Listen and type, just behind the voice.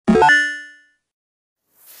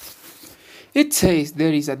It says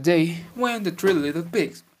there is a day when the three little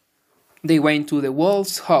pigs they went to the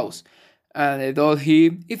wolf's house, and they told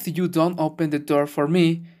him, "If you don't open the door for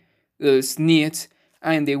me, they'll sneeze,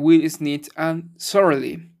 and they will sneeze and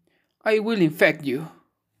sorely. I will infect you."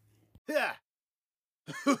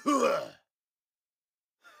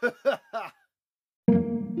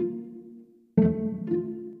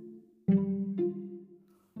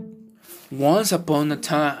 Once upon a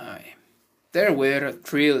time, there were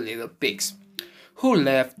three little pigs who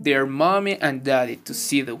left their mommy and daddy to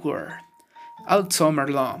see the world. All summer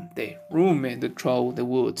long, they roamed through the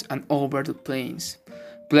woods and over the plains,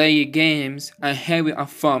 playing games and having a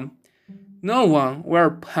fun. No one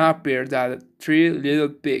were happier than the three little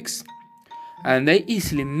pigs, and they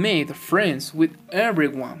easily made friends with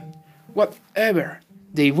everyone. Wherever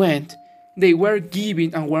they went, they were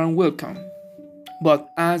given a warm welcome.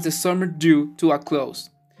 But as the summer drew to a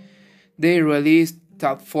close, they realized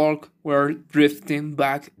that folk were drifting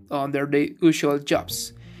back under their usual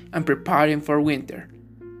jobs and preparing for winter.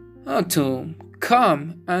 Autumn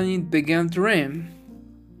came and it began to rain.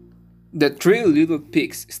 The three little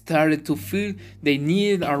pigs started to feel they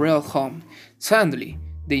needed a real home. Suddenly,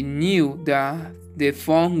 they knew that the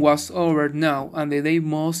fun was over now and that they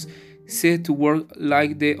must set to work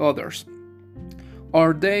like the others,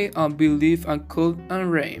 or they would be left and cold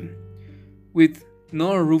and rain. With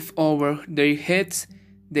no roof over their heads,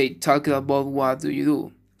 they talked about what do you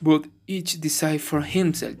do, but each decided for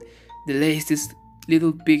himself. The latest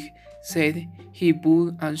little pig said he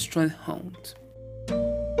would and straight home.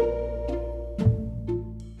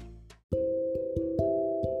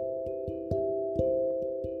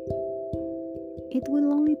 It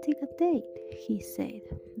will only take a day, he said.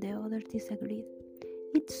 The others disagreed.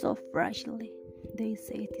 It's so fragile, they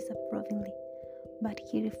said disapprovingly, but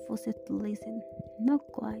he refused to listen. Not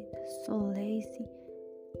quite, so lazy.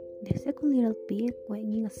 The second little pig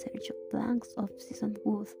went in search of planks of seasoned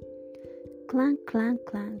wood. Clank, clank,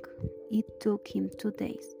 clank. It took him 2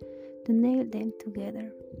 days to nail them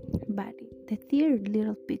together. But the third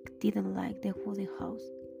little pig didn't like the wooden house.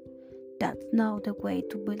 That's not the way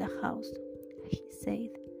to build a house, he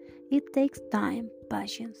said. It takes time,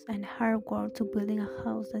 patience, and hard work to building a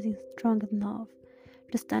house that is strong enough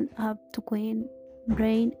to stand up to wind,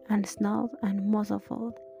 rain, and snow, and most of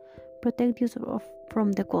all, protect you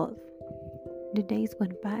from the cold. The days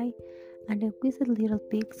went by, and the wizard little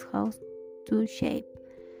pig's house took shape,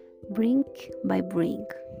 brink by brink.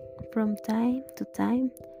 From time to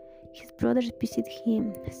time, his brothers visited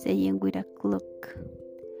him, saying with a look,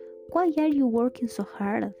 "Why are you working so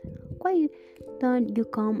hard? Why don't you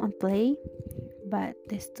come and play?" But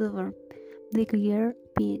the stubborn big-eared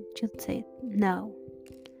pig just said, "No,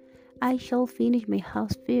 I shall finish my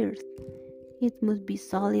house first. It must be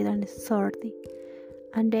solid and sturdy,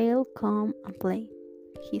 and they'll come and play,"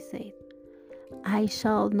 he said. "I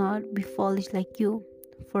shall not be foolish like you,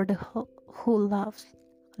 for the who loves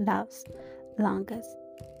longest."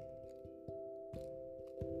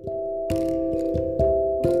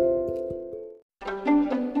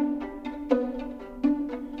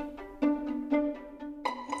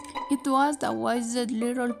 It was the wisest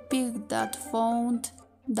little pig that found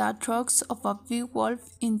the tracks of a big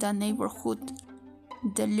wolf in the neighborhood.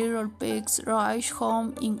 The little pigs rushed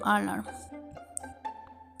home in alarm.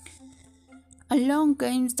 Along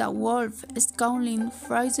came the wolf, scowling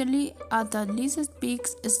fiercely at the little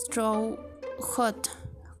pig's straw hut.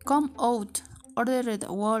 "Come out," ordered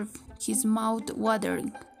the wolf, his mouth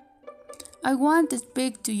watering. "I want to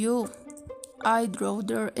speak to you." "I'd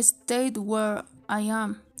rather stay where I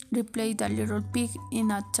am," replied the little pig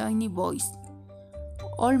in a tiny voice.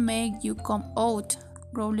 "I'll make you come out,"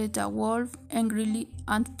 growled the wolf angrily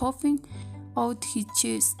and puffing out his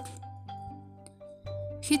chest.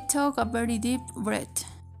 He took a very deep breath.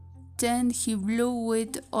 Then he blew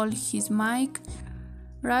with all his might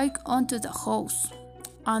right onto the house,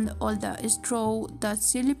 and all the straw that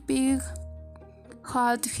silly pig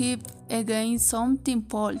had heaped against something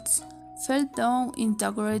poles fell down in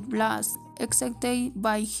a great blast, excited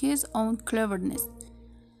by his own cleverness.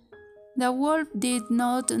 The wolf did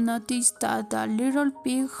not notice that the little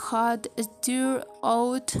pig had stirred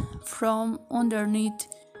out from underneath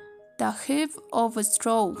the heap of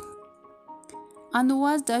straw and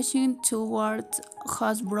was dashing towards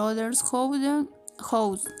his brother's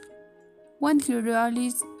house when he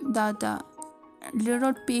realized that the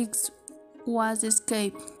little pig was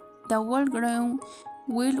escaped. The wolf grew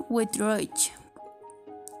wild with rage.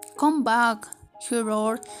 "Come back!" he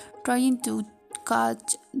roared, trying to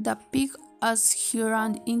catch the pig as he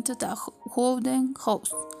ran into the wooden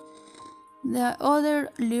house. The other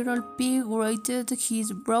little pig greeted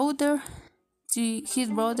his brother his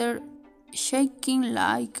brother, shaking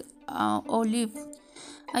like an olive.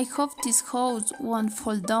 I hope this house won't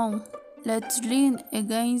fall down. Let's lean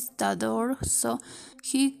against the door so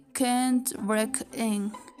he can't break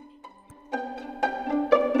in.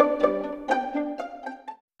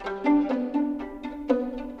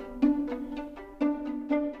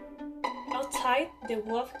 Outside, the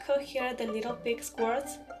wolf could hear the little pig's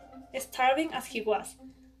words, starving as he was.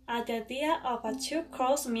 At the idea of a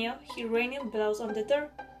two-course meal, he rained blows on the door.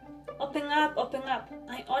 Open up,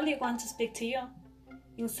 I only want to speak to you.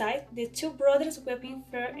 Inside, the two brothers, weeping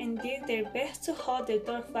fear and did their best to hold the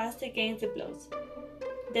door fast against the blows.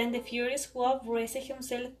 Then the furious wolf raised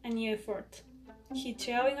himself a new effort. He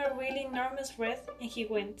drew in a really enormous breath and he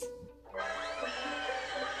went.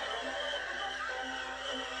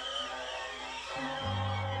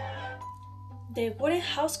 The wooden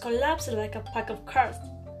house collapsed like a pack of cards.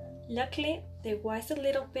 Luckily, the wise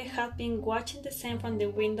little pig had been watching the scene from the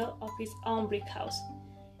window of his own brick house,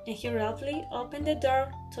 and he rapidly opened the door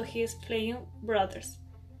to his fleeing brothers.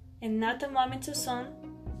 And not a moment too soon,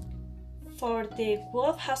 for the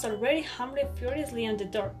wolf was already hammering furiously on the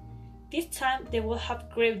door. This time the wolf had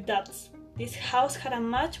grave doubts. This house had a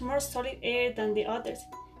much more solid air than the others.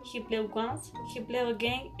 He blew once, he blew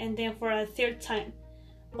again, and then for a third time.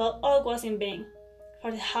 But all was in vain,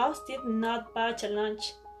 for the house did not budge an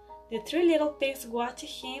inch. The three little pigs watched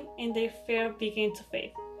him and their fear began to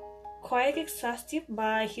fade. Quite exhausted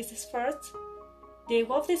by his efforts, the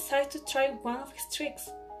wolf decided to try one of his tricks.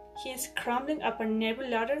 He is scrambling up a nearby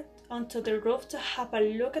ladder onto the roof to have a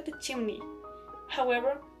look at the chimney.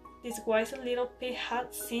 However, this wise little pig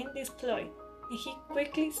had seen this ploy, and he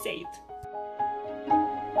quickly said,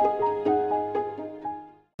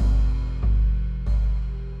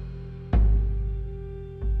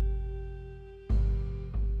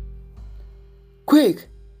 Quick!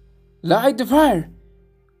 Light the fire!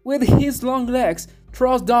 With his long legs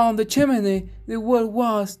thrust down the chimney, the wolf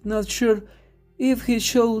was not sure if he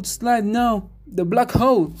should slide down the black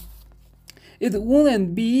hole. It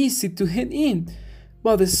wouldn't be easy to hit in,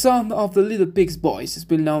 but the sound of the little pig's voice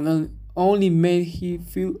below only made him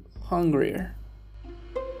feel hungrier.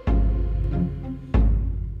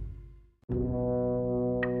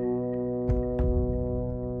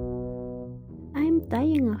 I'm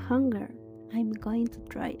dying of hunger. I'm going to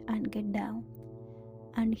try and get down.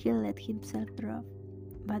 And he let himself drop,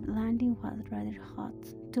 but landing was rather hot,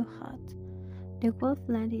 too hot. The wolf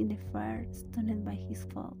landed in the fire, stunned by his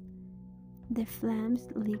fall. The flames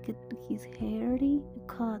licked his hairy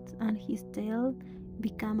coat, and his tail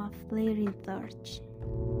became a flaring torch.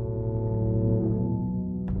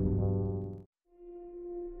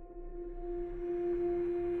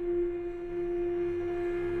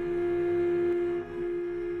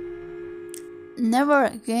 Never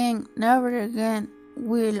again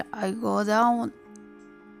will I go down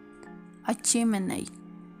a chimney,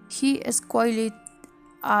 he squealed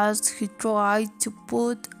as he tried to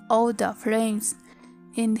put out the flames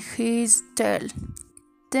in his tail.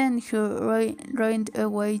 Then he ran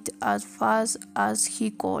away as fast as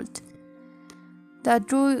he could. The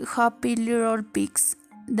three happy little pigs,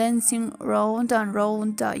 dancing round and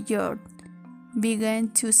round the yard, began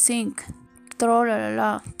to sing,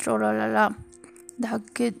 "Tra-la-la-la, tra-la-la-la.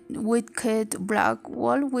 The wicked black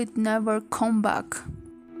wolf will never come back."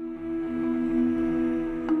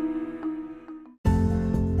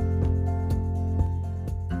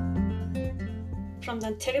 From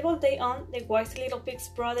that terrible day on, the wise little pig's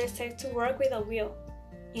brother set to work with a will.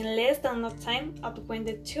 In less than enough time, up went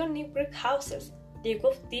the two new brick houses. The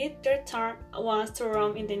wolf did their turn once to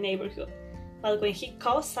roam in the neighborhood, but when he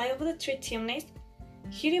caught sight of the three chimneys,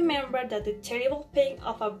 he remembered that the terrible pain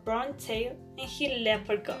of a burned tail, and he left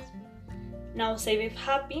for God. Now safe and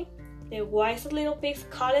happy, the wise little pig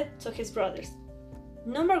called to his brothers,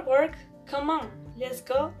 "No more work, come on, let's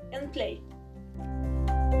go and play."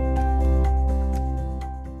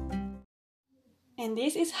 And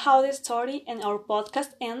this is how the story and our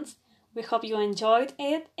podcast ends. We hope you enjoyed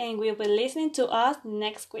it and will be listening to us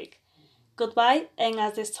next week. Goodbye, and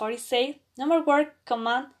as the story says, no more work, come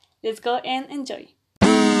on, let's go and enjoy.